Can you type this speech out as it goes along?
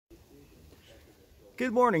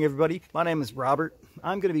Good morning, everybody. My name is Robert.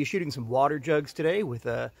 I'm going to be shooting some water jugs today with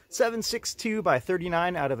a 7.62 by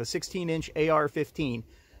 39 out of a 16-inch AR-15.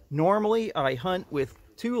 Normally, I hunt with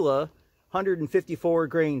Tula 154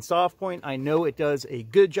 grain soft point. I know it does a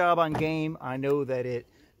good job on game. I know that it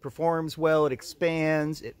performs well, it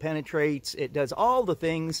expands, it penetrates, it does all the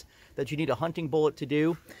things that you need a hunting bullet to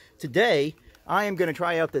do. Today, I am going to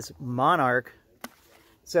try out this Monarch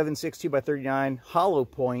 7.62 by 39 hollow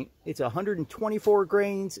point. It's 124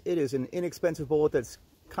 grains. It is an inexpensive bullet that's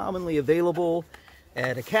commonly available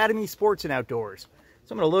at Academy Sports and Outdoors.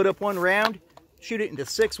 So I'm going to load up one round, shoot it into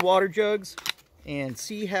 6 water jugs, and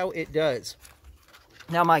see how it does.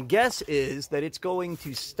 Now my guess is that it's going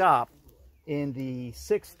to stop in the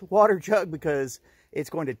 6th water jug because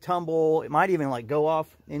it's going to tumble. It might even like go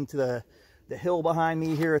off into the hill behind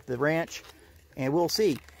me here at the ranch, and we'll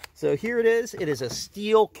see. So here it is. It is a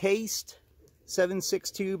steel cased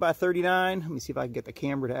 7.62 by 39. Let me see if I can get the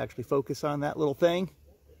camera to actually focus on that little thing.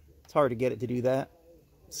 It's hard to get it to do that.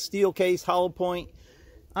 Steel case, hollow point.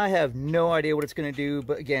 I have no idea what it's going to do,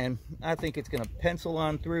 but again, I think it's going to pencil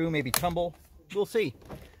on through, maybe tumble. We'll see.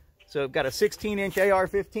 So I've got a 16-inch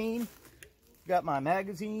AR-15. Got my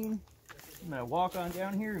magazine. I'm going to walk on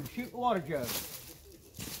down here and shoot the water jug.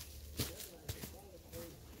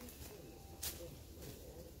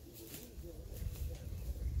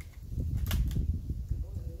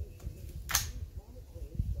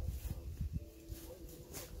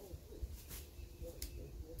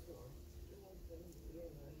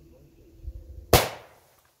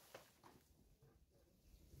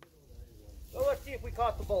 So let's see if we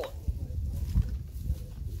caught the bullet.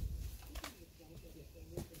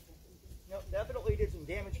 Nope, definitely did some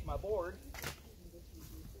damage to my board.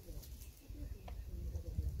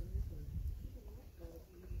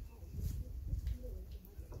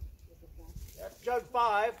 That's jug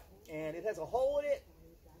 5, and it has a hole in it,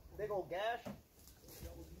 big old gash.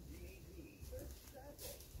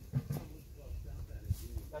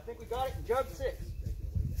 I think we got it in jug 6.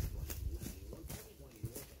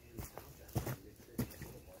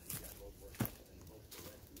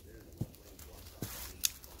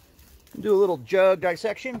 Do a little jug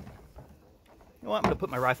dissection. You know what? I'm going to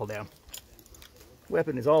put my rifle down.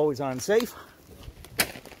 Weapon is always on safe.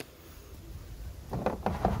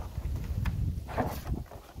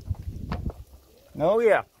 Oh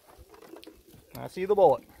yeah, I see the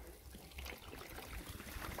bullet.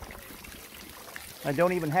 I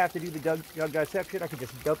don't even have to do the jug dissection. I can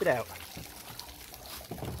just dump it out.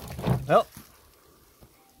 Well,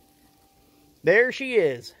 there she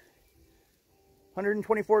is.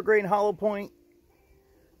 124 grain hollow point,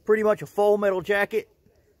 pretty much a full metal jacket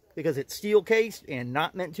because it's steel cased and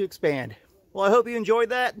not meant to expand. Well, I hope you enjoyed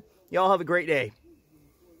that. Y'all have a great day.